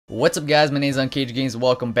What's up, guys? My name is unCAGEDgamez.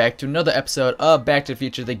 Welcome back to another episode of Back to the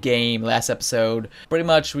Future, the game. Last episode, pretty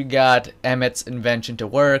much we got Emmett's invention to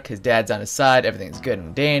work. His dad's on his side. Everything's good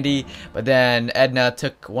and dandy. But then Edna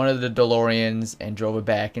took one of the DeLoreans and drove it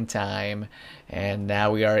back in time. And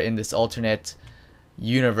now we are in this alternate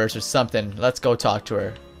universe or something. Let's go talk to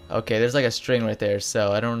her. Okay, there's like a string right there,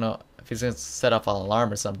 so I don't know if he's going to set off an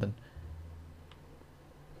alarm or something.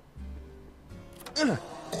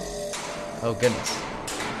 Oh, goodness.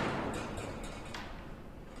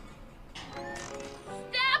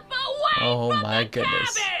 Oh my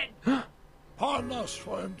goodness. Pardon us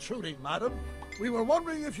for intruding, madam. We were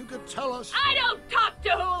wondering if you could tell us... I don't talk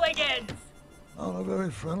to hooligans! On a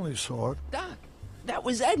very friendly sort. Doc, that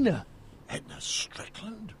was Edna. Edna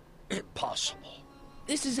Strickland? Impossible.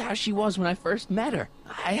 This is how she was when I first met her.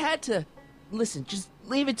 I had to... Listen, just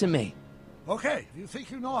leave it to me. Okay, if you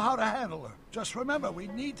think you know how to handle her. Just remember, we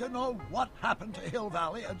need to know what happened to Hill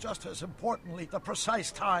Valley, and just as importantly, the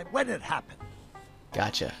precise time when it happened.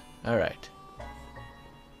 Gotcha. Alright.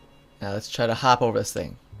 Now let's try to hop over this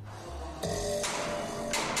thing. I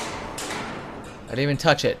didn't even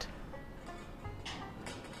touch it.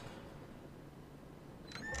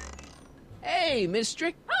 Hey, Miss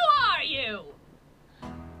Strick. Who are you?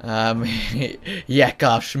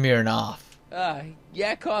 Yakov Smirnoff.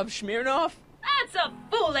 Yakov Smirnoff? That's a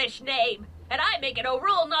foolish name, and I make it a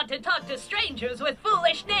rule not to talk to strangers with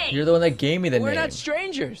foolish names. You're the one that gave me the We're name. not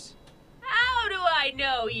strangers. How do I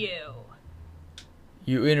know you?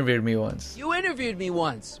 You interviewed me once. You interviewed me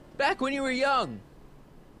once, back when you were young.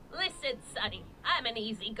 Listen, Sonny, I'm an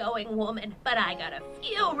easygoing woman, but I got a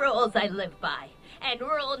few rules I live by. And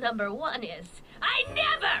rule number one is, I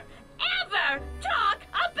never, ever talk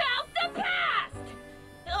about the past!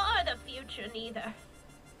 Or the future, neither.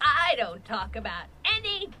 I don't talk about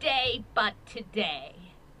any day but today.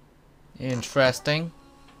 Interesting.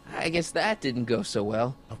 I guess that didn't go so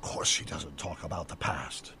well. Of course she doesn't talk about the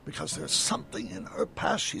past, because there's something in her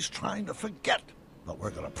past she's trying to forget. But we're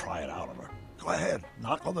gonna pry it out of her. Go ahead,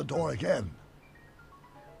 knock on the door again.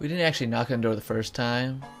 We didn't actually knock on the door the first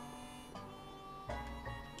time.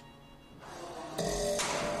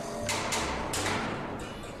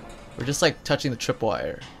 We're just like touching the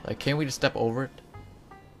tripwire. Like, can't we just step over it?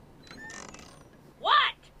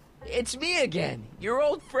 What? It's me again, your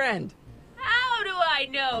old friend. How do I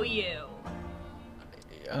know you?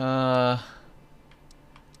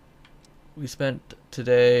 We spent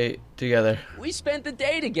today together. We spent the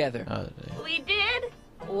day together. We did?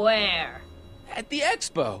 Where? At the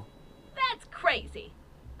expo. That's crazy.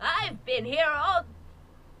 I've been here all...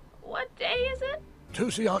 What day is it?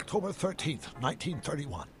 Tuesday, October 13th,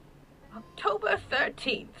 1931. October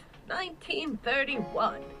 13th,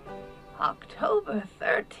 1931. October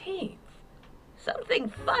 13th. Something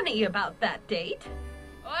funny about that date.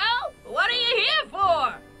 Well, what are you here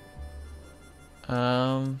for?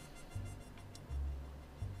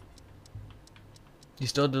 You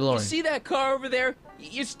still DeLorean. You see that car over there?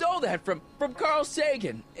 You stole that from Carl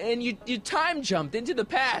Sagan, and you time jumped into the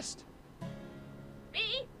past.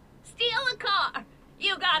 Me? Steal a car?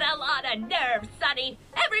 You got a lot of nerve, Sonny.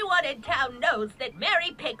 Everyone in town knows that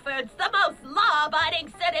Mary Pickford's the most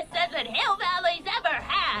law-abiding citizen that Hill Valley's ever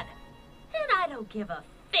had. And I don't give a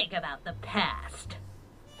fig about the past.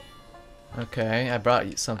 Okay, I brought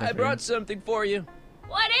you something. I brought something for you.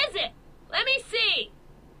 What is it? Let me see.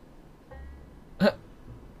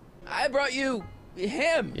 I brought you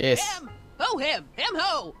him. Yes. Him. Ho him. Him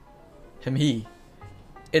ho. Him he.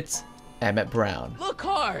 It's Emmett Brown. Look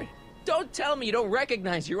hard. Don't tell me you don't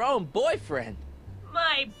recognize your own boyfriend.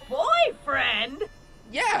 My boyfriend?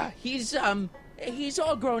 Yeah, he's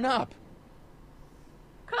all grown up.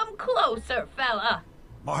 Come closer, fella.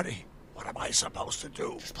 Marty, what am I supposed to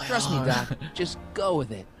do? Trust me, Doc. Just go with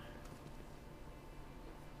it.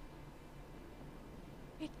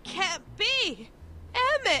 It can't be!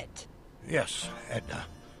 Emmett! Yes, Edna.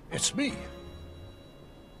 It's me.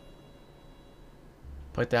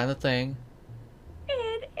 Put down the thing.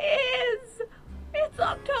 It is. It's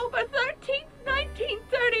October 13th,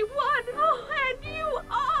 1931. Oh, and you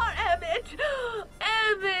are Emmett.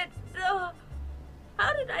 Emmett.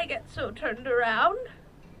 How did I get so turned around?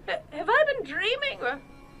 Have I been dreaming?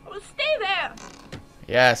 Or stay there.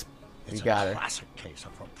 Yes, we It's got a it. classic case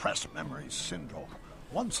of repressed memory syndrome.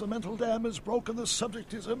 Once the mental dam is broken, the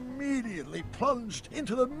subject is immediately plunged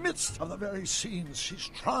into the midst of the very scenes she's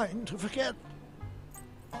trying to forget.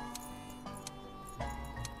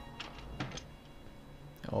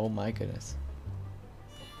 Oh my goodness.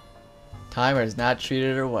 Timer has not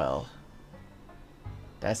treated her well.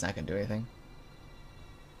 That's not gonna do anything.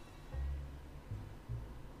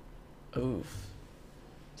 Oof.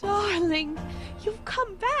 Darling, you've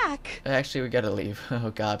come back. Actually, we gotta leave.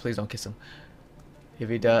 Oh God, please don't kiss him. If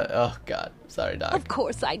he does, oh God, sorry, Doc. Of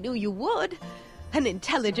course I knew you would. An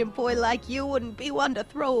intelligent boy like you wouldn't be one to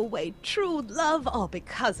throw away true love all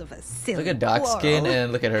because of a silly Look at Doc's quarrel. skin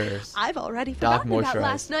and look at hers. I've already Doc forgotten about moisturized.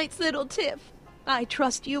 last night's little tiff. I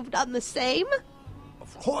trust you've done the same?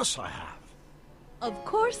 Of course I have. Of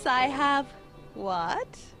course I have. What?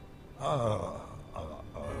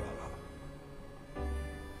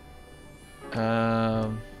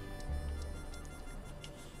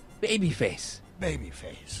 Babyface.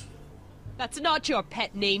 Babyface. That's not your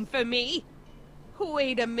pet name for me.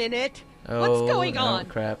 Wait a minute. Oh, What's going on?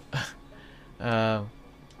 crap.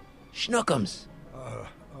 Schnookums.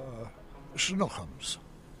 Schnookums.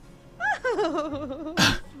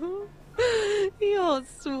 You're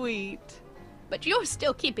sweet. But you're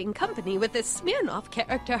still keeping company with this Smirnoff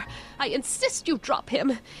character. I insist you drop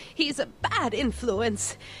him. He's a bad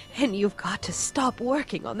influence. And you've got to stop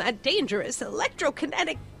working on that dangerous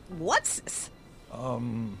electrokinetic... What's this?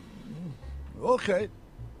 Okay.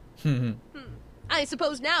 I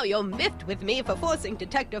suppose now you're miffed with me for forcing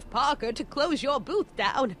Detective Parker to close your booth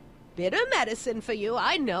down. Bitter medicine for you,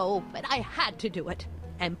 I know, but I had to do it.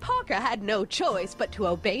 And Parker had no choice but to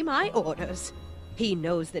obey my orders. He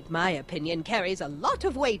knows that my opinion carries a lot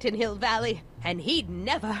of weight in Hill Valley, and he'd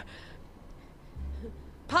never...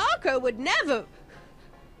 Parker would never...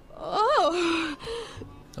 Oh...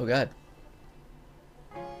 Oh God.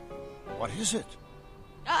 What is it?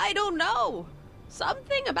 I don't know.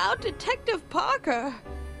 Something about Detective Parker.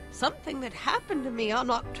 Something that happened to me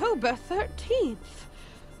on October 13th.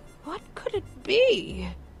 What could it be?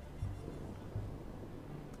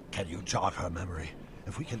 Can you jog her memory?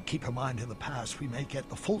 If we can keep her mind in the past, we may get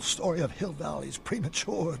the full story of Hill Valley's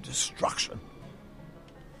premature destruction.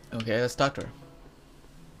 Okay, let's talk to her.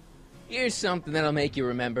 Here's something that'll make you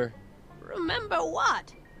remember. Remember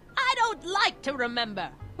what? I don't like to remember.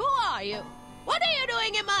 Who are you? What are you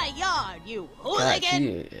doing in my yard, you God,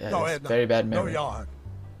 hooligan? she has Ed, very bad no memory. yard.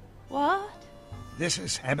 What? This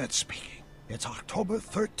is Emmett speaking. It's October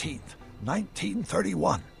 13th,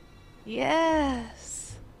 1931.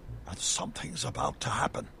 Yes. And something's about to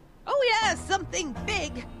happen. Oh yes, something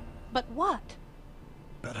big. But what?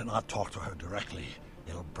 Better not talk to her directly.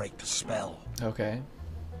 It'll break the spell. Okay.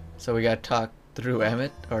 So we gotta talk through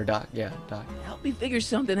Emmett or Doc. Yeah, Doc. Help me figure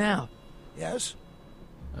something out. Yes?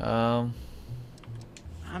 I'm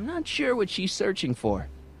not sure what she's searching for.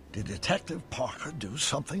 Did Detective Parker do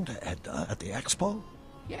something to Edna at the expo?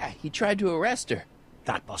 Yeah, he tried to arrest her.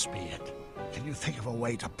 That must be it. Can you think of a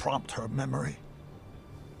way to prompt her memory?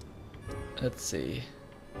 Let's see.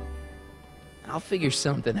 I'll figure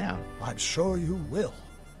something out. I'm sure you will.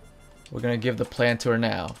 We're gonna give the plan to her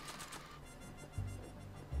now.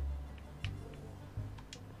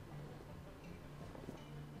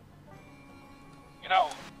 You know,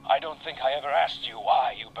 I don't think I ever asked you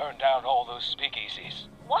why you burned down all those speakeasies.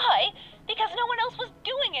 Why? Because no one else was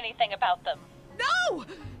doing anything about them. No!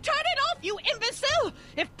 Turn it off, you imbecile!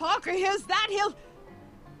 If Parker hears that, he'll...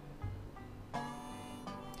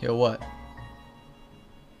 Yo, what?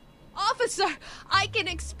 Officer, I can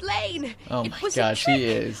explain. Oh It my was a God, she trick.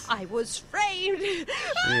 is. I was framed. She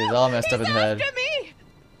is all messed up in the head. After me.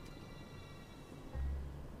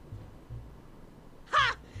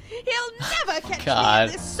 Ha! He'll never catch God.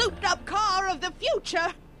 me in this souped-up car of the future.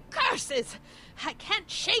 Curses! I can't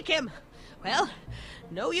shake him. Well,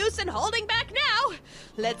 no use in holding back now.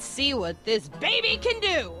 Let's see what this baby can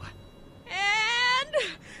do. And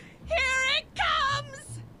here it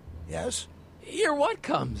comes. Yes? Here what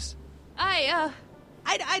comes?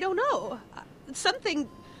 I don't know. Something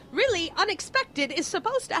really unexpected is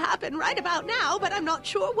supposed to happen right about now, but I'm not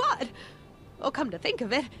sure what. Oh, come to think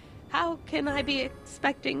of it, how can I be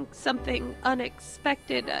expecting something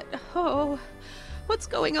unexpected? What's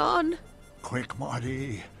going on? Quick,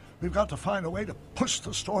 Marty. We've got to find a way to push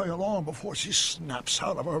the story along before she snaps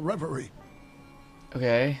out of her reverie.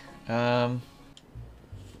 Okay.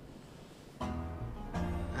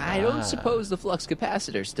 I don't suppose the flux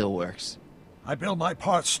capacitor still works. I build my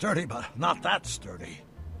parts sturdy, but not that sturdy.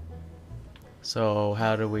 So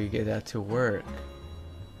how do we get that to work?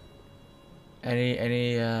 Any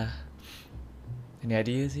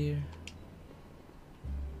ideas here?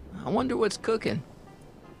 I wonder what's cooking.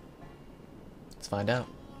 Let's find out.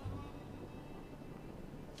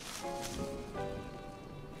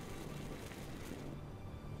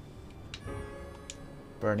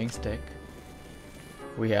 Burning stick.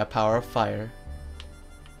 We have power of fire.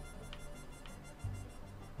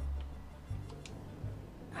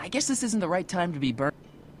 I guess this isn't the right time to be burned.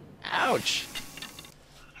 Ouch!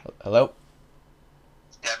 Hello?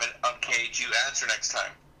 Yeah, need you answer next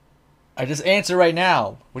time. I just answer right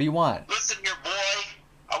now. What do you want? Listen here, boy.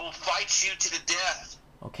 I will fight you to the death.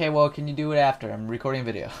 Okay, well, can you do it after? I'm recording a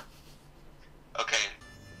video. Okay.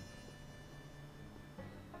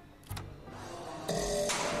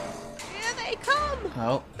 Here they come!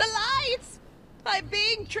 Oh, The lights! I'm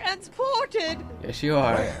being transported! yes you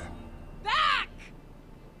are. Where? Back!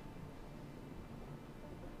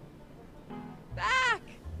 Back!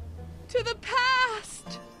 To the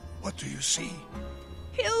past! What do you see?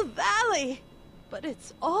 Hill Valley! But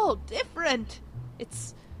it's all different.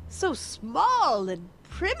 It's so small and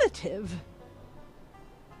primitive.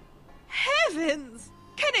 Heavens!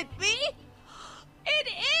 Can it be? It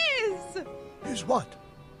is! Is what?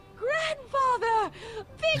 Grandfather!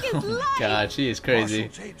 Big as life! God, she is crazy.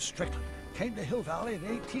 Marshal James Strickland came to Hill Valley in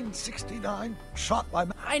 1869, shot by...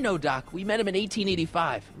 I know, Doc. We met him in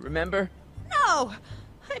 1885. Remember? No!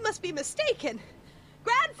 I must be mistaken.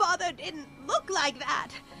 Grandfather didn't look like that.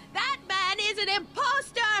 That man is an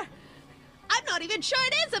imposter! I'm not even sure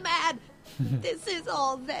it is a man! This is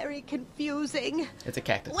all very confusing. It's a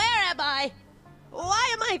cactus. Where am I? Why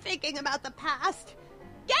am I thinking about the past?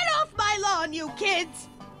 Get off my lawn, you kids!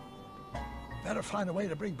 Better find a way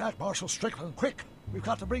to bring back Marshal Strickland, quick! We've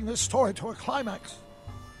got to bring this story to a climax.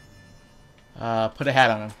 Put a hat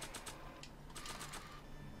on him.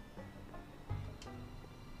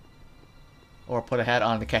 Or put a hat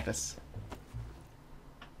on the cactus.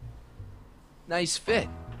 Nice fit.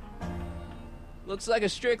 Looks like a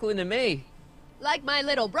Strickland to me. Like my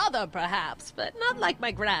little brother, perhaps, but not like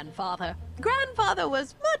my grandfather. Grandfather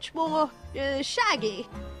was much more shaggy.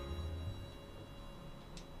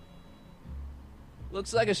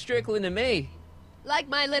 Looks like a Strickland to me. Like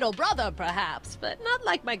my little brother, perhaps, but not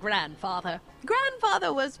like my grandfather.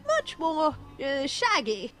 Grandfather was much more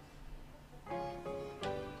shaggy.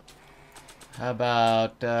 How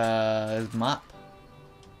about his mop?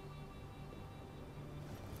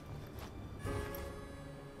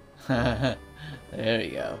 There we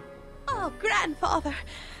go. Oh, grandfather,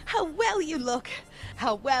 how well you look.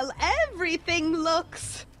 How well everything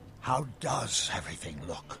looks. How does everything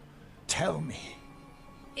look? Tell me.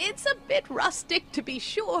 It's a bit rustic, to be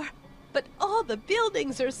sure, but all the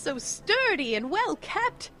buildings are so sturdy and well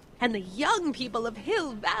kept. And the young people of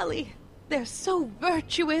Hill Valley, they're so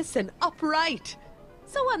virtuous and upright.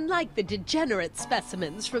 So unlike the degenerate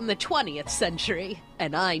specimens from the 20th century.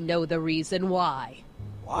 And I know the reason why.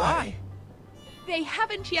 Why? They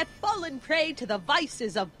haven't yet fallen prey to the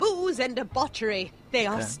vices of booze and debauchery. They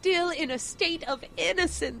are still in a state of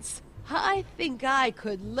innocence. I think I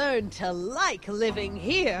could learn to like living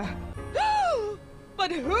here.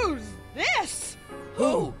 But who's this?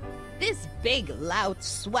 Who? This big lout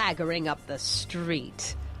swaggering up the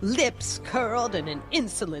street, lips curled in an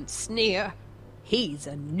insolent sneer. He's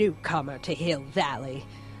a newcomer to Hill Valley.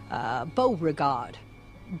 Beauregard.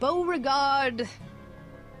 Beauregard...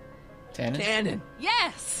 Tannen?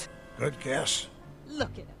 Yes! Good guess.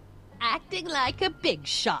 Look at him. Acting like a big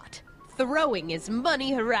shot. Throwing his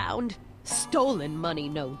money around. Stolen money,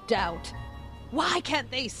 no doubt. Why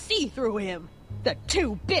can't they see through him? The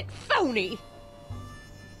two-bit phony!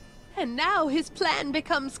 And now his plan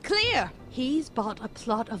becomes clear. He's bought a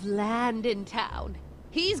plot of land in town.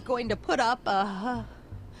 He's going to put up a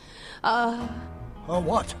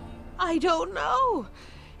what? I don't know.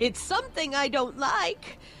 It's something I don't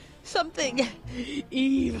like. Something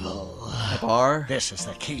evil. A bar? This is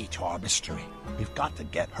the key to our mystery. We've got to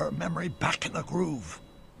get her memory back in the groove.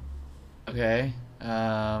 Okay.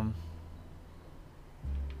 Can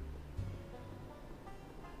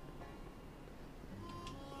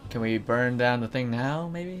we burn down the thing now,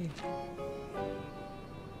 maybe?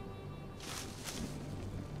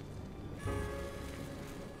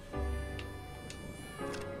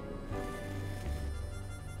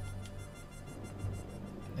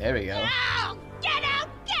 There we go. Out! Get out!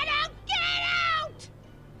 Get out! Get out!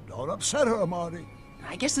 Don't upset her, Marty.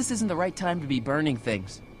 I guess this isn't the right time to be burning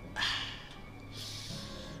things.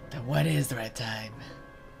 Then what is the right time?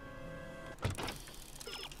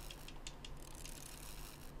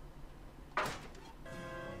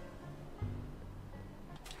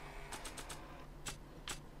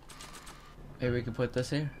 Maybe we can put this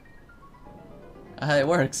here. It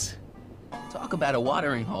works. Talk about a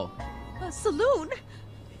watering hole. A saloon?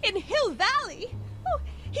 In Hill Valley? Oh,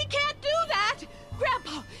 he can't do that!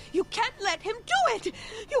 Grandpa, you can't let him do it!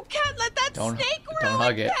 You can't let that snake don't ruin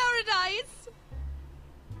hug it. paradise!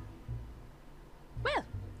 Well,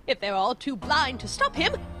 if they're all too blind to stop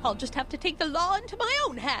him, I'll just have to take the law into my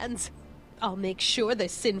own hands. I'll make sure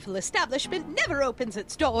this sinful establishment never opens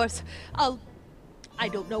its doors. I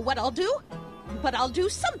don't know what I'll do. but I'll do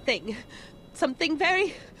something. Something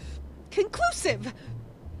very conclusive.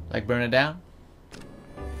 Like burn it down?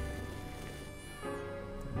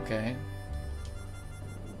 Okay.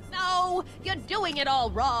 No, you're doing it all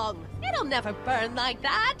wrong. It'll never burn like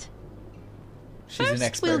that. She's an First,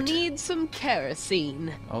 expert. we'll need some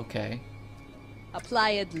kerosene. Okay. Apply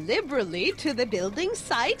it liberally to the building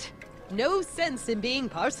site. No sense in being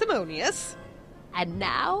parsimonious. And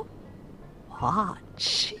now,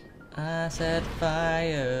 watch. I set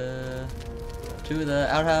fire to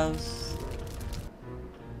the outhouse.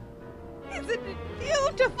 Isn't it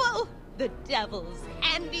beautiful? The devil's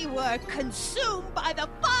handiwork consumed by the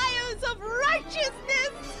fires of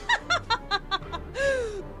righteousness.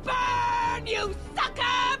 Burn, you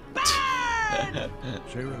sucker! Burn!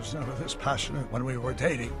 She was never this passionate when we were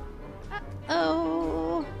dating.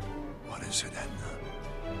 Oh. What is it,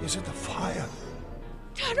 Edna? Is it the fire?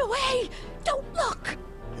 Turn away! Don't look!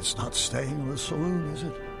 It's not staying in the saloon, is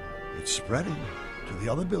it? It's spreading to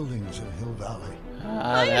the other buildings in Hill Valley.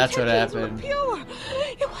 Ah, that's what intentions happened. Were pure.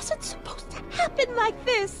 It wasn't supposed to happen like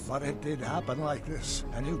this. But it did happen like this,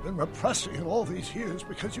 and you've been repressing it all these years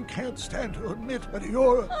because you can't stand to admit that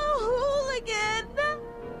you're... A hooligan.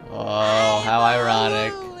 Oh, how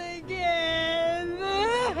ironic. Hooligan.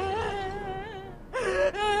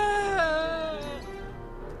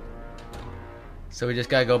 So we just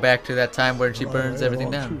gotta go back to that time where she burns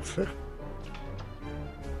everything down.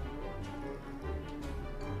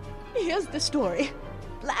 Here's the story.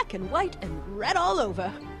 Black and white and red all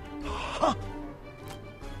over. Huh.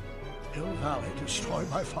 Hill Valley destroyed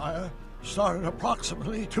by fire started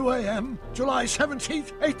approximately 2 a.m. July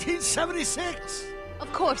 17th, 1876.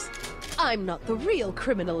 Of course, I'm not the real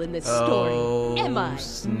criminal in this Oh, story, am I,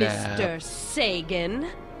 snap. Mr. Sagan?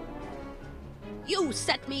 You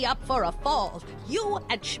set me up for a fall. You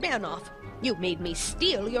and Smirnoff. You made me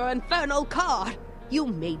steal your infernal car. You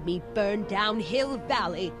made me burn down Hill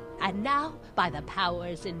Valley. And now, by the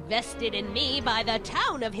powers invested in me by the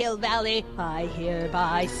town of Hill Valley, I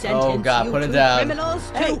hereby sentence God, you put it two down.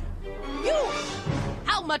 criminals to... You!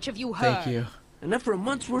 How much have you heard? Thank you. Enough for a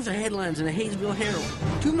month's worth of headlines in a Hayesville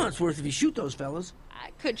Herald. 2 months worth if you shoot those fellas.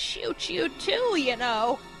 I could shoot you too, you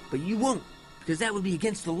know. But you won't, because that would be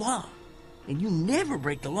against the law. And you never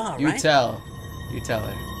break the law, You right? tell. You tell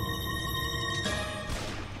her.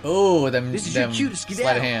 Oh, them, This is your them cue to sleight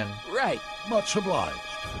skedaddle. of hand. Right. Much obliged.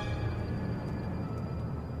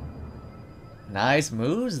 Nice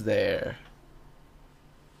moves there.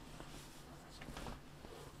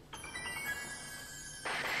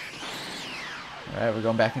 Alright, we're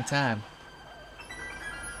going back in time.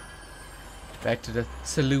 Back to the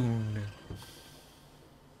saloon.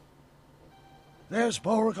 There's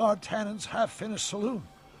Beauregard Tannen's half-finished saloon.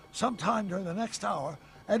 Sometime during the next hour,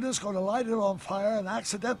 Edna's going to light it on fire and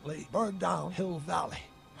accidentally burn down Hill Valley.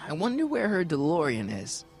 I wonder where her DeLorean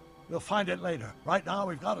is. We'll find it later. Right now,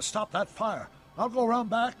 we've got to stop that fire. I'll go around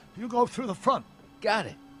back. You go through the front. Got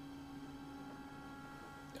it.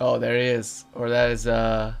 Oh, there he is. Or that is,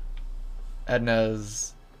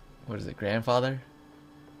 Edna's, what is it, grandfather?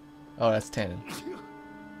 Oh, that's Tannen.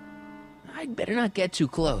 I'd better not get too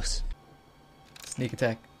close. Sneak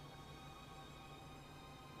attack.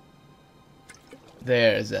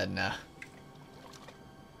 There's Edna.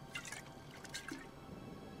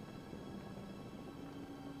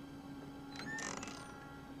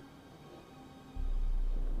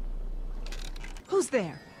 Who's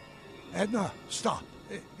there? Edna, stop.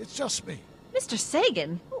 It's just me. Mr.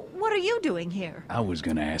 Sagan, what are you doing here? I was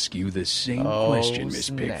gonna ask you the same Oh, question, Miss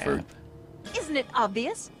snap. Pickford. Isn't it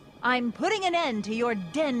obvious? I'm putting an end to your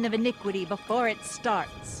den of iniquity before it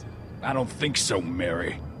starts. I don't think so,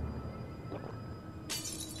 Mary.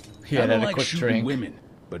 He I had don't had a like quick shooting drink. women,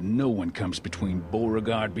 but no one comes between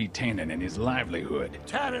Beauregard B. Tannen and his livelihood.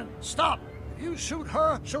 Tannen, stop. If you shoot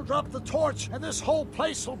her, she'll drop the torch, and this whole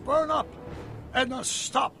place will burn up. Edna,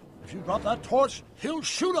 stop. If you drop that torch, he'll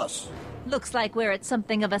shoot us. Looks like we're at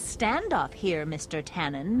something of a standoff here, Mr.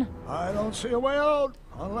 Tannen. I don't see a way out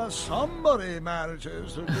unless somebody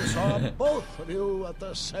manages to disarm both of you at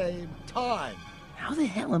the same time. How the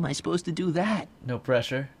hell am I supposed to do that? No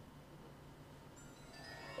pressure.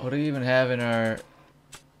 What do we even have in our...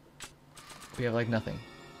 We have like nothing.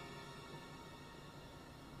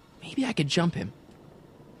 Maybe I could jump him.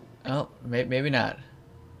 Oh, maybe not.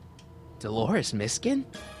 Dolores Miskin?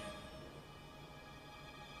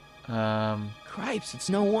 Cripes, it's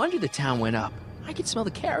no wonder the town went up. I could smell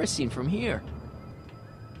the kerosene from here.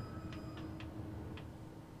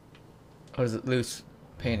 What is it? Loose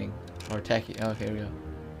painting. Or tacky. Okay, here we go.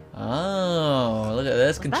 Oh, look at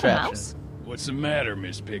this Was that a contraption. mouse? What's the matter,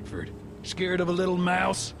 Miss Pickford? Scared of a little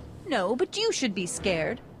mouse? No, but you should be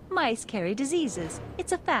scared. Mice carry diseases.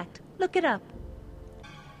 It's a fact. Look it up.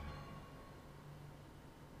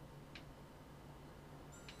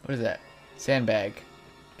 What is that? Sandbag.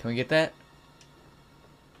 Can we get that?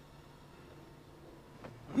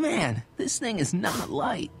 Man, this thing is not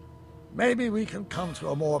light. Maybe we can come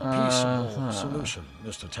to a more peaceable solution,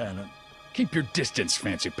 Mr. Tannen. Keep your distance,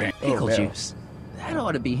 fancy pants. Pickle well. juice. That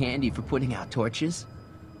ought to be handy for putting out torches.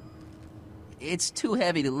 It's too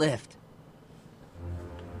heavy to lift.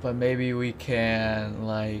 But maybe we can,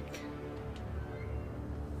 like,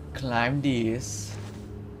 climb these.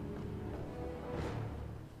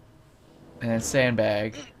 And then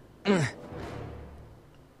sandbag.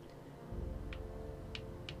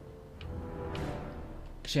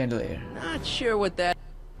 Chandelier. Not sure what that...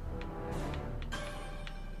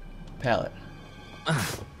 Pallet.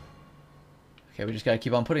 Okay, we just gotta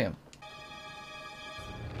keep on putting them.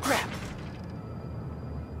 Crap.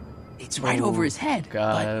 It's right over his head.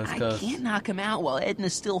 God, that but was I close. can't knock him out while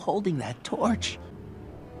Edna's still holding that torch.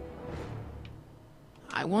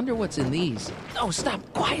 I wonder what's in these. Oh, stop!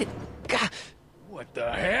 Quiet! Gah. What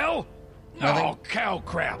the hell? Nothing. Oh, cow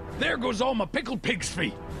crap. There goes all my pickled pig's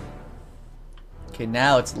feet. Okay,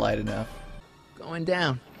 now it's light enough. Going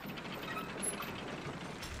down.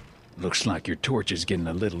 Looks like your torch is getting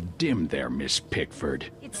a little dim there, Miss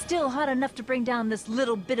Pickford. It's still hot enough to bring down this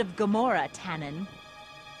little bit of Gomorrah, Tannen.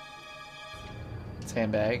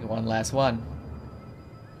 Sandbag, one last one.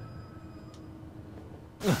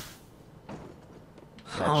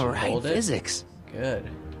 All right, hold it. physics. Good.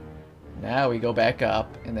 Now we go back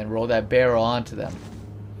up and then roll that barrel onto them.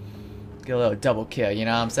 Get a little double kill, you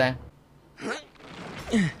know what I'm saying?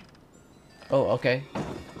 Oh, okay.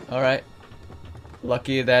 Alright.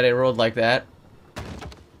 Lucky that it rolled like that.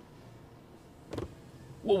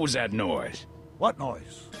 What was that noise? What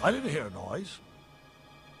noise? I didn't hear a noise.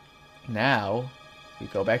 Now, we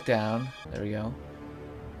go back down. There we go.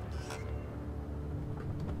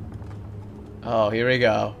 Oh, here we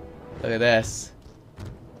go. Look at this.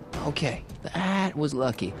 Okay, that was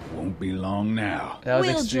lucky. Won't be long now. That was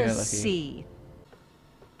We'll extremely just lucky. see.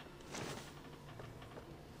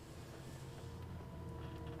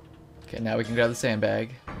 Okay, now we can grab the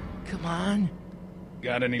sandbag. Come on.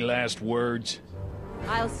 Got any last words?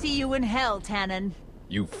 I'll see you in hell, Tannen.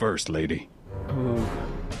 You first, lady. Ooh.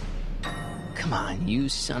 Come on, you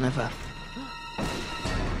son of a...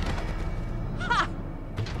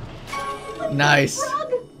 Nice.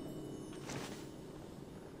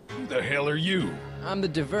 Who the hell are you? I'm the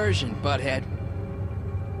diversion, butthead.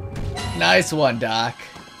 Nice one, Doc.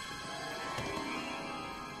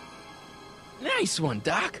 Nice one,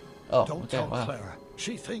 Doc. Oh, Don't okay, tell wow. Clara.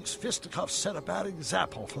 She thinks fisticuffs set a bad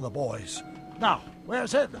example for the boys. Now,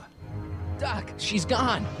 where's Edna? Doc, she's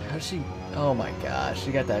gone. How'd she... Oh my gosh,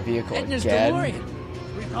 she got that vehicle Edna's again.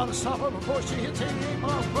 DeLorean. We gotta stop her before she hits 88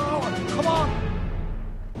 miles per hour. Come on!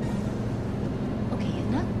 Okay,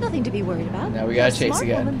 Edna, nothing to be worried about. Now we You're gotta a chase smart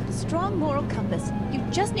again. woman with a strong moral compass. You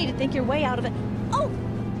just need to think your way out of it. Oh,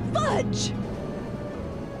 fudge!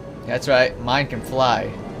 That's right, mine can fly.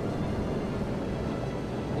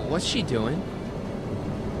 What's she doing?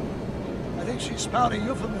 I think she's spouting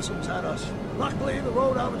euphemisms at us. Luckily, the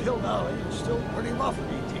road out of Hill Valley is still pretty rough in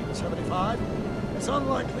 1875. It's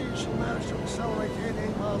unlikely she'll manage to accelerate to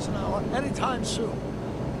 88 miles an hour anytime soon.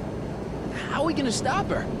 How are we gonna stop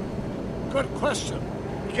her? Good question.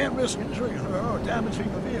 We can't risk injuring her or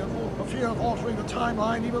damaging the vehicle for fear of altering the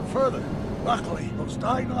timeline even further. Luckily, those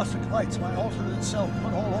diagnostic lights my alternate self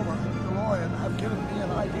put all over the DeLorean have given me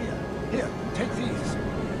an idea. Here, take these.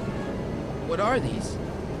 What are these?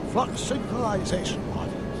 Flux synchronization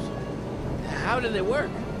modules. How do they work?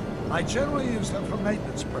 I generally use them for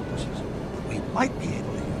maintenance purposes. We might be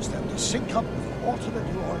able to use them to sync up with the alternate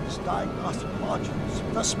DeLorean's diagnostic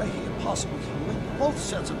modules, thus making it possible to link both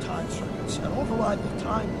sets of time circuits and override the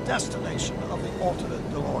time destination of the alternate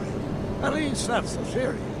DeLorean. At least that's the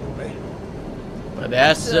theory, anyway. But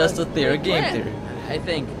that's just a theory, good game plan, theory. I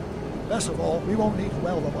think. Best of all, we won't need to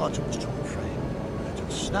weld the modules to a frame. And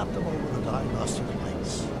just snap them over the diagnostic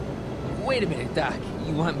lights. Wait a minute, Doc.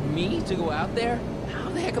 You want me to go out there? How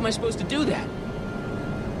the heck am I supposed to do that?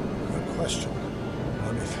 Good question.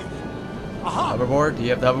 Let me think. Aha! Hoverboard? Do you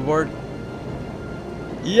have the hoverboard?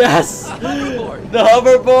 Yes! A hoverboard! The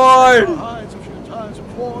hoverboard! Hides a few times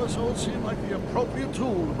before, so it seemed like the appropriate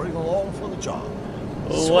tool to bring along for the job.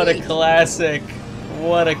 What a Sweet. classic.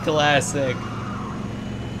 What a classic.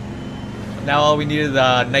 Now all we need is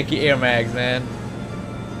Nike Air Mags, man.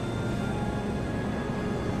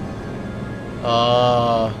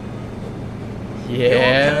 Oh.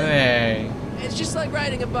 Yeah, man. It's just like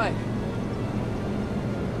riding a bike.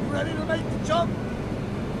 ready to make the jump?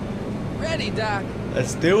 Ready, Doc.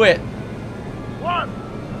 Let's do it. 1,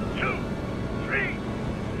 2, 3,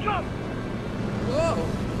 jump! Whoa.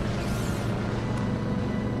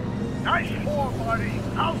 Nice form, Marty.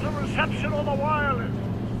 How's the reception on the wireless?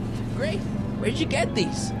 Great. Where'd you get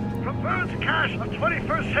these? From Bird's Cache, a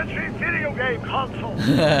 21st century video game console.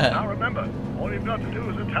 Now remember, all you've got to do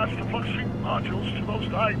is attach the fluxing modules to those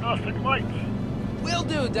diagnostic lights. Will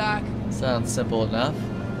do, Doc. Sounds simple enough.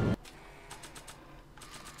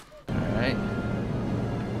 Alright.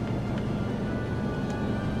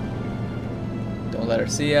 Don't let her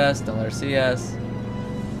see us. Don't let her see us.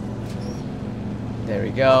 There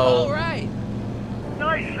we go. All right.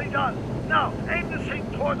 Nicely done. Now, aim the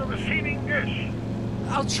sink toward the receiving dish.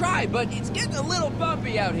 I'll try, but it's getting a little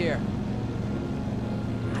bumpy out here.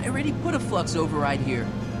 I already put a flux override here.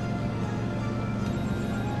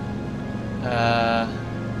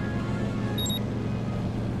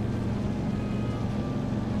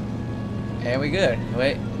 And we good.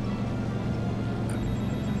 Wait.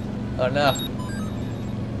 Oh no.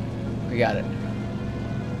 We got it.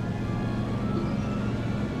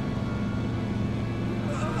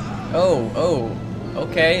 Oh,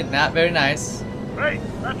 okay, not very nice. Great,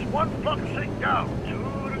 that's 1 flux sink down,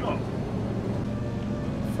 2 to go.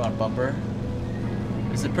 Front bumper.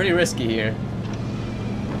 This is pretty risky here.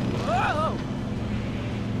 Whoa.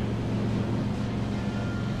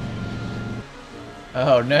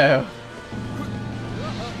 Oh no.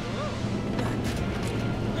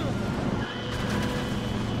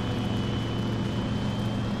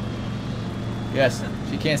 Yes,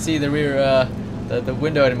 she can't see the rear, the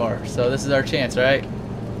window anymore. So this is our chance, right?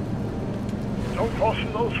 Don't cross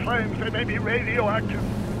through those flames, they may be radioactive.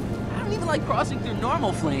 I don't even like crossing through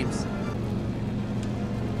normal flames.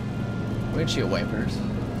 Windshield wipers.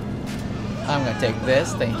 I'm gonna take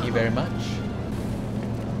this, thank you very much.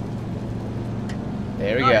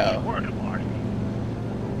 There we Nice go. work, Marty.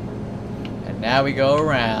 And now we go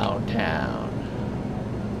around town.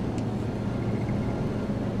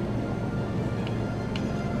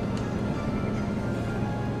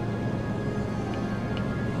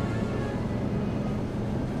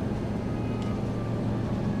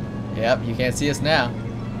 Yep, you can't see us now.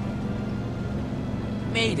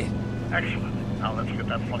 Made it. Excellent. Now let's get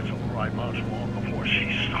that flux override module on before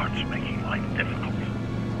she starts making life difficult.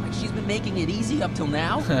 Like she's been making it easy up till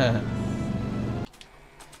now.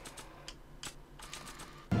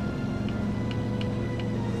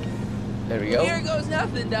 There we go. Here goes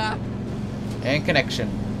nothing, Doc. And connection.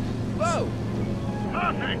 Whoa.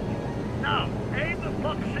 Perfect. Now, aim the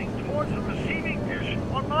flux sink towards the receiving dish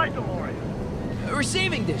on my DeLorean.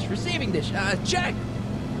 Receiving dish. Check.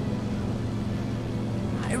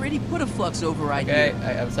 I already put a flux override Okay,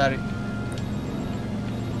 here. I'm sorry.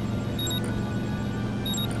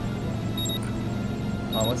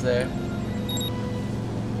 Almost there.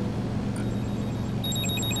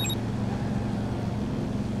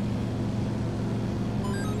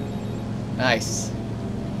 Nice.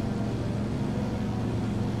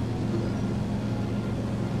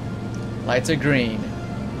 Lights are green.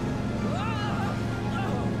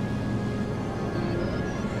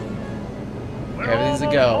 We're Everything's a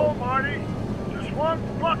almost go. home, Marty. Just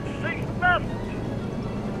 1 flux sink left.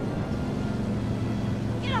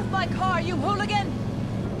 Get off my car, you hooligan!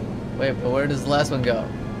 Wait, but where does the last one go?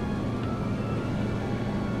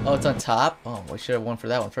 Oh, it's on top? Oh, we should have won for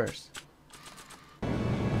that one first.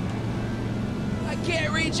 I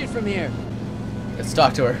can't reach it from here. Let's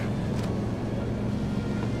talk to her.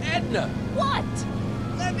 Edna. What?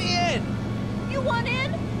 Let me in. You want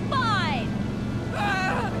in? Fine.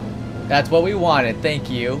 Ah. That's what we wanted, thank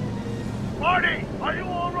you. Marty, are you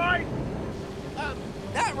all right?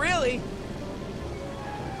 Not really.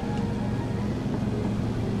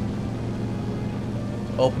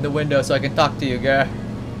 Open the window so I can talk to you, girl.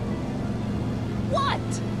 What?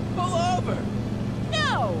 Pull over.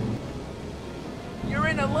 No. You're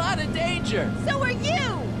in a lot of danger. So are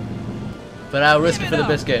you. But I'll risk Give it it for the up.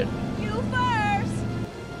 biscuit. You first.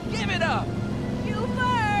 Give it up. You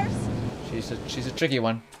first. She's a tricky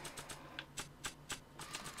one.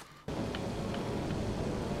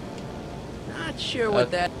 Not sure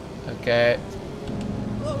what that. Okay.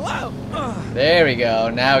 Whoa. Ugh. There we go.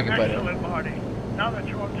 Now we can put it. Excellent, Marty. Now that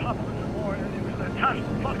you're on top of the DeLorean, you can attach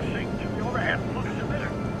the flux sink to the overhead flux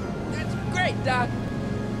emitter. That's great, Doc.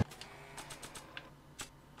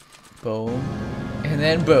 Boom. And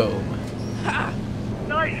then boom. Ha.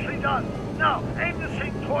 Nicely done. Now, aim the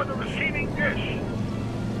sink toward the receiving dish.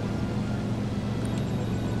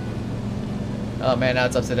 Oh man, now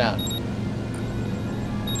it's upside down.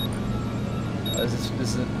 Oh,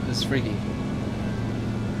 this is freaky.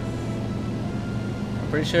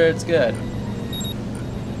 Pretty sure it's good.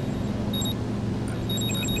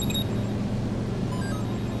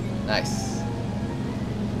 Nice.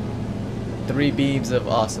 3 beams of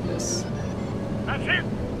awesomeness. That's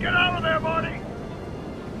it! Get out of there, Marty!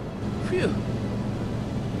 Phew.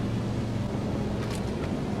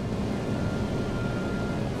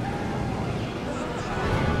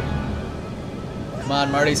 Come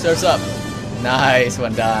on, Marty, surf's up. Nice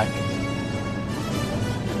one, Doc.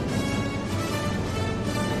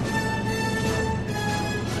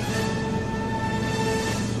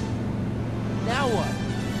 Now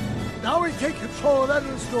what? Now we take control of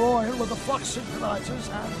Edna's DeLorean with the flux synchronizers,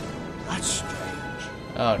 and that's strange.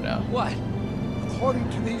 Oh no. What? According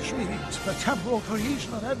to these readings, the temporal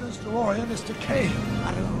cohesion of Edna's DeLorean is decaying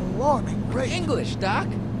at an alarming rate. English, Doc.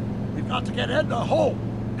 We've got to get Edna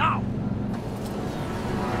home, now!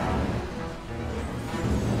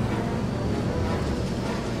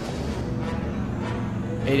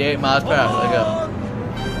 88 miles per hour. Let go.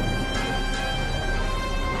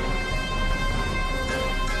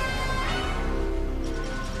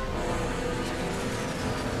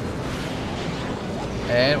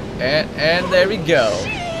 And there we go.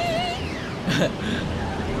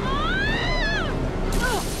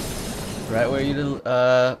 Right where you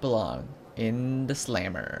belong, in the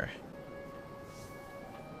slammer.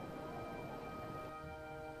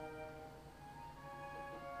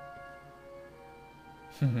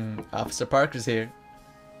 Officer Parker's here.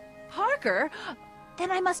 Parker?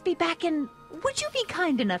 Then I must be back in... Would you be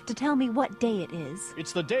kind enough to tell me what day it is?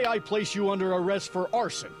 It's the day I place you under arrest for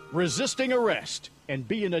arson, resisting arrest, and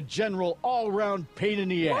being a general all-round pain in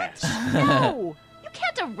the ass. No! You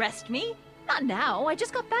can't arrest me. Not now. I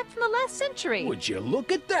just got back from the last century. Would you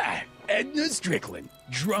look at that? Edna Strickland,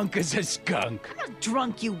 drunk as a skunk. I'm not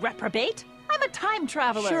drunk, you reprobate. I'm a time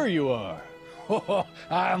traveler. Sure you are. Oh,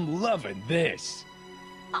 I'm loving this.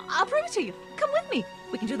 I'll prove it to you. Come with me.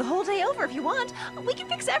 We can do the whole day over if you want. We can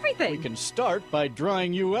fix everything. We can start by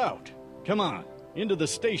drying you out. Come on, into the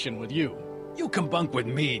station with you. You can bunk with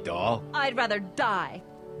me, doll. I'd rather die.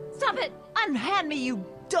 Stop it. Unhand me, you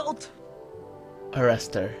dolt.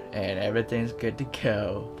 Arrest her, and everything's good to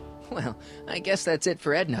go. Well, I guess that's it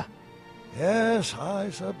for Edna. Yes, I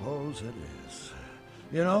suppose it is.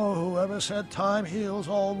 You know, whoever said time heals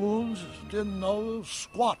all wounds didn't know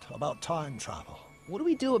squat about time travel. What do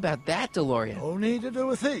we do about that, DeLorean? No need to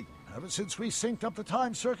do a thing. Ever since we synced up the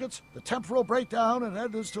time circuits, the temporal breakdown in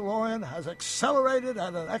Edna's DeLorean has accelerated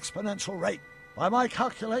at an exponential rate. By my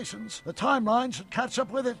calculations, the timeline should catch up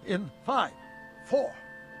with it in 5, 4,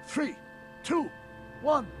 3, 2,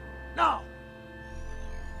 1, now!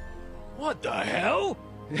 What the hell?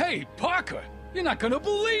 Hey, Parker, you're not gonna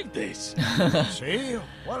believe this. See?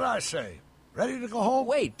 What did I say? Ready to go home?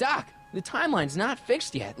 Wait, Doc, the timeline's not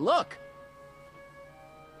fixed yet. Look.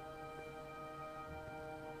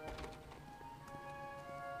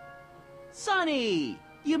 Sonny,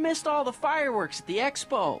 you missed all the fireworks at the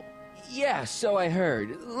expo. Yeah, so I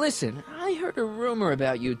heard. Listen, I heard a rumor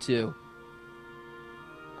about you two.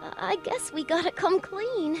 I guess we gotta come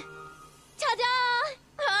clean.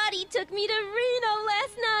 Ta-da! Audie took me to Reno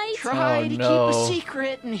last night. Try to no. keep a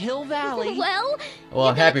secret in Hill Valley. Well,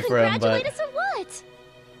 I'm happy for him, but... congratulate us or what?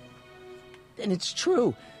 And it's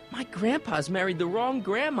true. My grandpa's married the wrong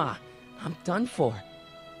grandma. I'm done for.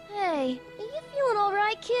 Hey, are you feeling all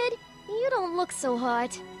right, kid? You don't look so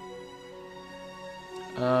hot.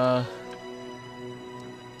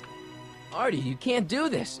 Artie, you can't do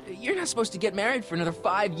this. You're not supposed to get married for another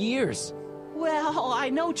 5 years. Well, I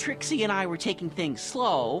know Trixie and I were taking things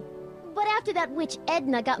slow. But after that witch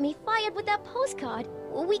Edna got me fired with that postcard,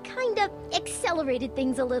 we kinda accelerated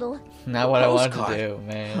things a little. Not what I wanted to do,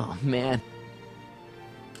 man. Oh, man.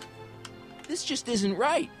 This just isn't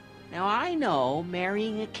right. Now, I know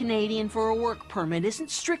marrying a Canadian for a work permit isn't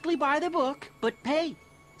strictly by the book, but hey,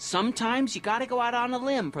 sometimes you gotta go out on a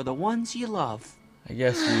limb for the ones you love. I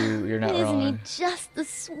guess you're not Isn't wrong. he just the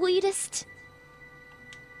sweetest?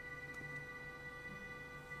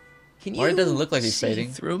 Can Or it you doesn't look like he's see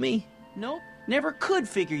fading. through me? Nope, never could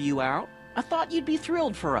figure you out. I thought you'd be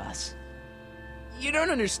thrilled for us. You don't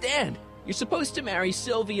understand. You're supposed to marry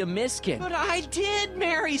Sylvia Miskin. But I did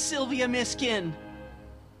marry Sylvia Miskin.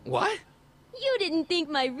 What? You didn't think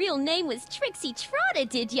my real name was Trixie Trotter,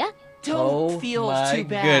 did ya? Don't feel too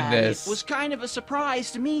bad. Goodness. It was kind of a surprise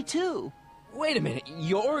to me, too. Wait a minute.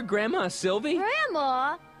 You're Grandma Sylvie?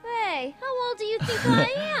 Grandma? Hey, how old do you think I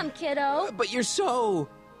am, kiddo? But you're so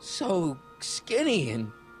skinny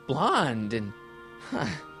and blonde and...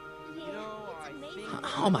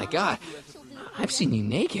 Oh my god. I've seen you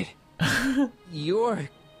naked. You're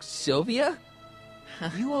Sylvia?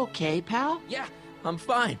 You okay, pal? Yeah, I'm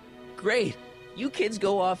fine. Great. You kids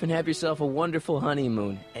go off and have yourself a wonderful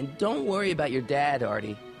honeymoon. And don't worry about your dad,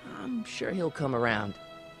 Artie. I'm sure he'll come around.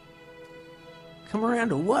 Come around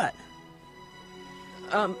to what?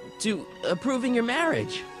 To approving your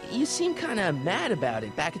marriage. You seem kind of mad about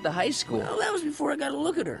it back at the high school. Well, that was before I got a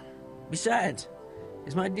look at her. Besides,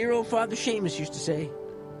 as my dear old father Seamus used to say,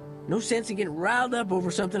 no sense in getting riled up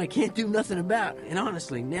over something I can't do nothing about. And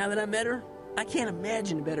honestly, now that I met her, I can't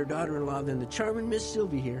imagine a better daughter-in-law than the charming Miss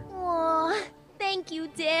Sylvie here. Aw, thank you,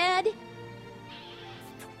 Dad.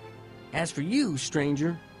 As for you,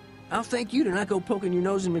 stranger, I'll thank you to not go poking your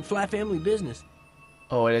nose in McFly family business.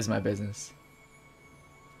 Oh, it is my business.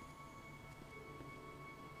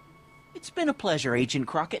 It's been a pleasure, Agent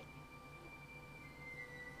Crockett.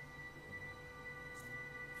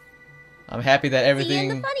 I'm happy that See you in everything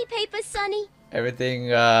the funny paper, Sonny.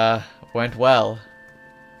 went well.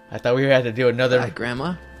 I thought we had to do another Hi,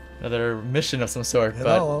 Grandma. another mission of some sort, You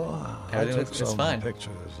but know, I everything took was some fine.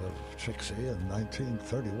 pictures of Trixie in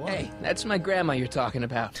 1931. Hey, that's my grandma you're talking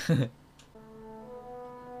about.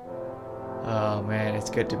 Oh man, it's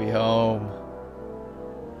good to be home.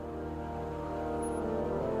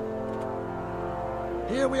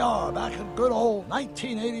 Here we are, back in good old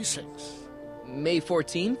 1986. May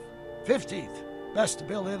 14th? 15th. Best to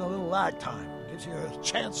build in a little lag time. Gives you a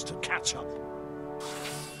chance to catch up.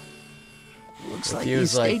 Looks It like the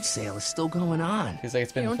feels estate like- sale is still going on. Feels like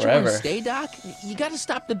it's been Don't forever. you want to stay, Doc? You got to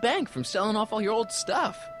stop the bank from selling off all your old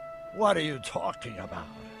stuff. What are you talking about?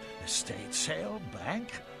 Estate sale?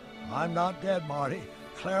 Bank? I'm not dead, Marty.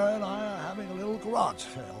 Clara and I are having a little garage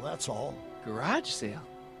sale, that's all. Garage sale?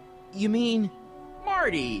 You mean...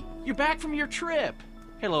 Marty, you're back from your trip.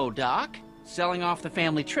 Hello, Doc. Selling off the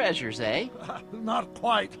family treasures, eh? Not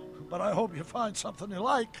quite, but I hope you find something you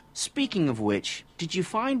like. Speaking of which, did you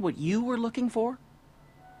find what you were looking for?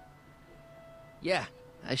 Yeah,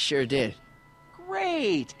 I sure did.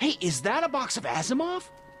 Great! Hey, is that a box of Asimov?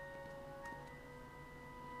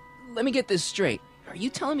 Let me get this straight. Are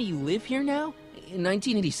you telling me you live here now? In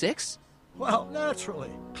 1986? Well,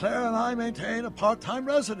 naturally. Claire and I maintain a part-time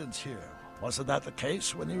residence here. Wasn't that the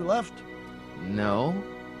case when you left? No.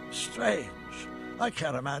 Strange. I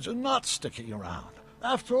can't imagine not sticking around.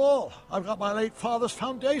 After all, I've got my late father's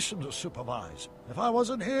foundation to supervise. If I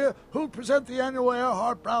wasn't here, who'd present the annual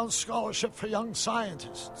Earhart Brown Scholarship for Young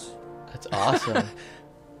Scientists? That's awesome.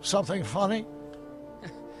 Something funny?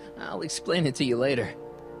 I'll explain it to you later.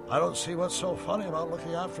 I don't see what's so funny about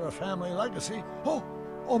looking after a family legacy. Oh,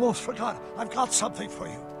 almost forgot. I've got something for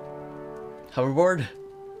you. Hoverboard?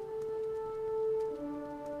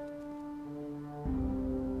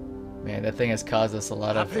 Man, that thing has caused us a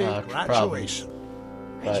lot of Happy problems. graduation. But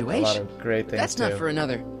a lot Graduation? of great things That's too. not for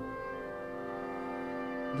another...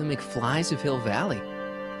 The McFlys of Hill Valley.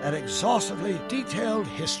 An exhaustively detailed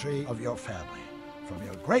history of your family, from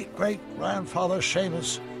your great-great-grandfather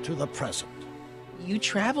Seamus to the present. You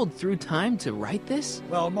traveled through time to write this?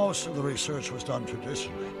 Well, most of the research was done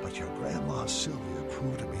traditionally, but your grandma Sylvia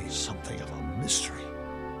proved to be something of a mystery.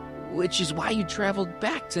 Which is why you traveled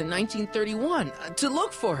back to 1931, to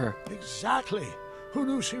look for her. Exactly. Who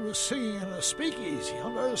knew she was singing in a speakeasy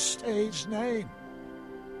under a stage name?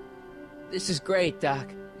 This is great, Doc.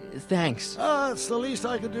 Thanks. It's the least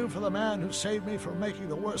I could do for the man who saved me from making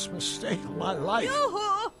the worst mistake of my life.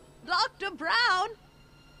 Yoo-hoo! Dr. Brown!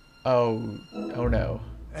 Oh no.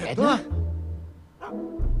 Edna?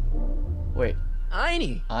 Wait.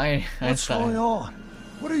 Einie! What's Einstein. going on?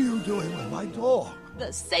 What are you doing with my dog?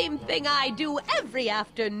 The same thing I do every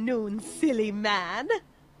afternoon, silly man.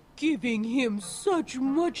 Giving him such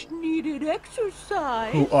much-needed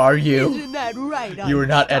exercise. Who are you? Isn't that right, You are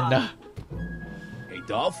not Einstein? Edna. Hey,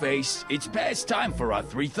 Dollface, it's past time for our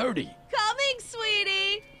 3:30. Coming,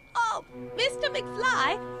 sweetie. Oh, Mr.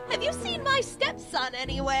 McFly, have you seen my stepson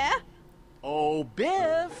anywhere? Oh,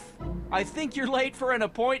 Biff! I think you're late for an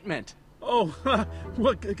appointment. Oh,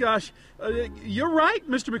 well, gosh. You're right,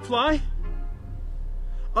 Mr. McFly.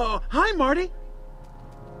 Hi, Marty.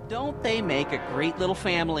 Don't they make a great little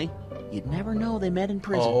family? You'd never know they met in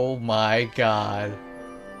prison. Oh my god.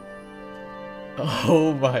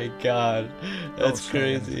 Oh my god. That's Don't say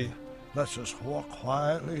crazy. anything. Let's just walk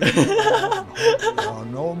quietly and hope there are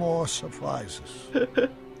no more surprises.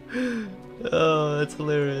 Oh, that's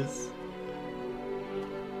hilarious.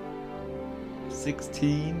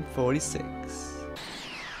 1646.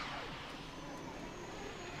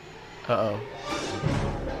 Uh-oh.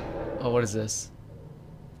 Oh, what is this?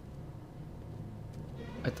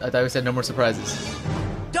 I thought we said no more surprises.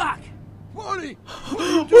 Doc! Marty!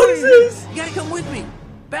 What is this? You gotta come with me!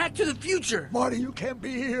 Back to the future! Marty, you can't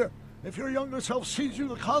be here. If your younger self sees you,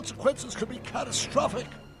 the consequences could be catastrophic.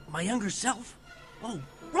 My younger self? Oh,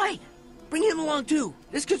 right. Bring him along too.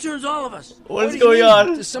 This concerns all of us. What is going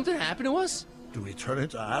on? Does something happen to us? Do we turn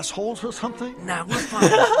into assholes or something? Nah, we're fine.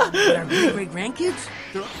 But our great-great-grandkids?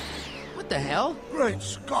 What the hell? Great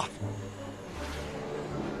Scott.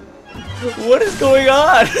 What is going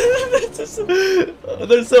on?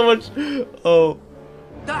 There's so much. Oh.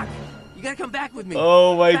 Doc, you gotta come back with me.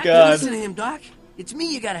 Oh my God. Listen to him, Doc. It's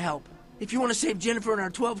me you gotta help. If you want to save Jennifer and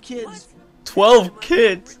our 12 kids. 12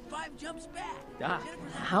 kids? 5 jumps back. Doc,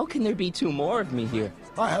 how can there be 2 more of me here?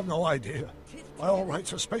 I have no idea. By all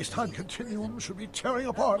rights, a space-time continuum should be tearing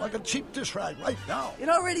apart like a cheap dish rag right now. It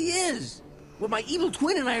already is. What my evil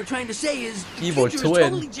twin and I are trying to say is the Evil future twin. is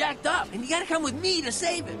totally jacked up, and you gotta come with me to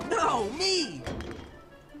save it. No, me.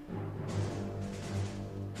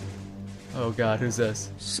 Oh God, who's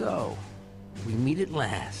this? So, we meet at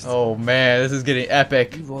last. Oh man, this is getting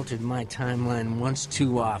epic. You've altered my timeline once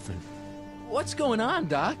too often. What's going on,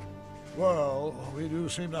 Doc? Well, we do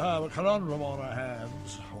seem to have a conundrum on our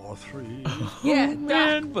hands. Or 3. Yeah,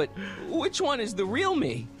 man. Doc, but which one is the real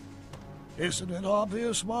me? Isn't it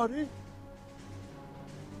obvious, Marty?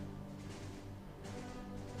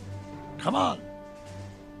 Come on.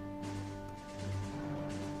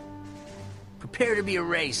 Prepare to be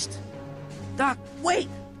erased. Doc, wait!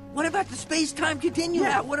 What about the space-time continuum?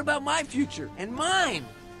 Yeah, what about my future? And mine?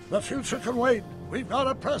 The future can wait. We've got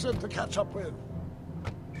a present to catch up with.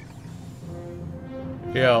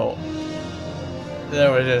 Yo.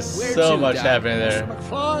 There was just Where so to, much Doc? happening Mr. there.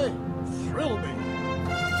 McFly, thrill me.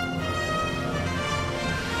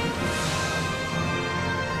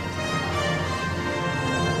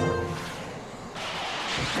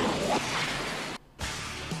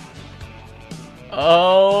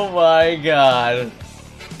 Oh my God.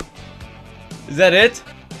 Is that it?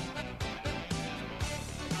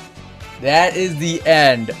 That is the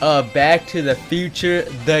end of Back to the Future,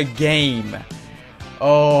 the game.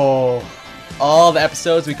 Oh, all the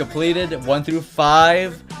episodes we completed, 1 through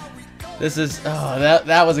 5. This is, oh,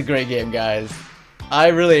 that was a great game, guys. I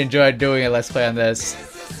really enjoyed doing a Let's Play on this.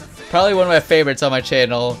 Probably one of my favorites on my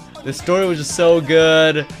channel. The story was just so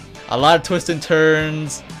good. A lot of twists and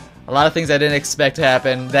turns. A lot of things I didn't expect to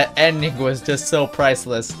happen. That ending was just so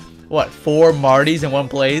priceless. What, 4 Martys in one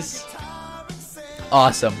place?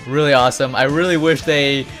 Awesome, really awesome. I really wish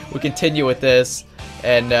they would continue with this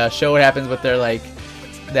and show what happens with their, like,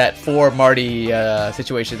 that 4 Marty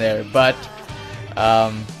situation there. But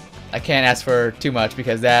I can't ask for too much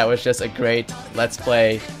because that was just a great Let's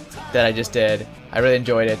Play that I just did. I really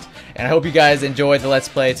enjoyed it. And I hope you guys enjoyed the Let's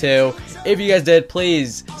Play too. If you guys did,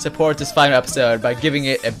 please support this final episode by giving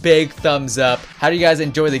it a big thumbs up. How do you guys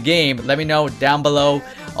enjoy the game? Let me know down below.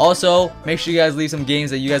 Also, make sure you guys leave some games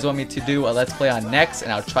that you guys want me to do a Let's Play on next,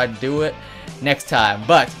 and I'll try to do it next time.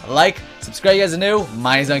 But, like, subscribe if you guys are new.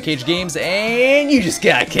 My name's unCAGEDgamez, and you just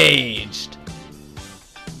got caged.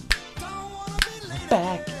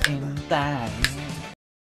 Back in time.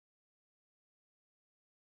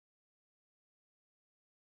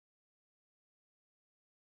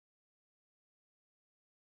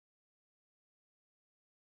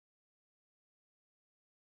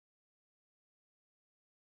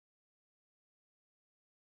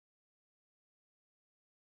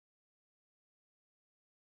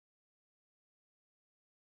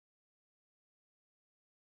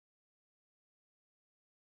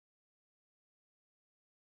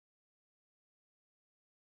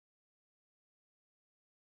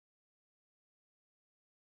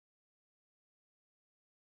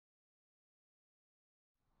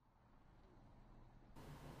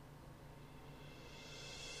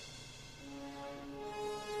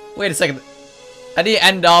 Wait a second. I didn't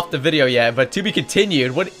end off the video yet, but to be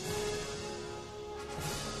continued. What?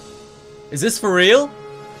 Is this for real?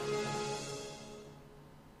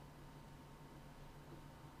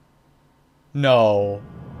 No.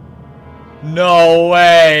 No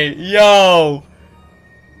way. Yo.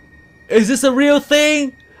 Is this a real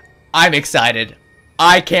thing? I'm excited.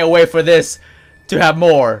 I can't wait for this to have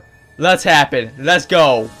more. Let's happen. Let's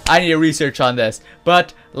go. I need to research on this.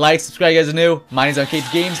 But, like, subscribe if you guys are new. My name's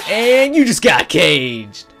unCAGEDgamez, and you just got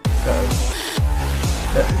caged.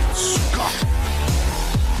 Scott,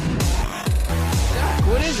 Doc,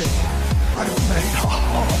 what is it? I've made a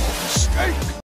horrible mistake.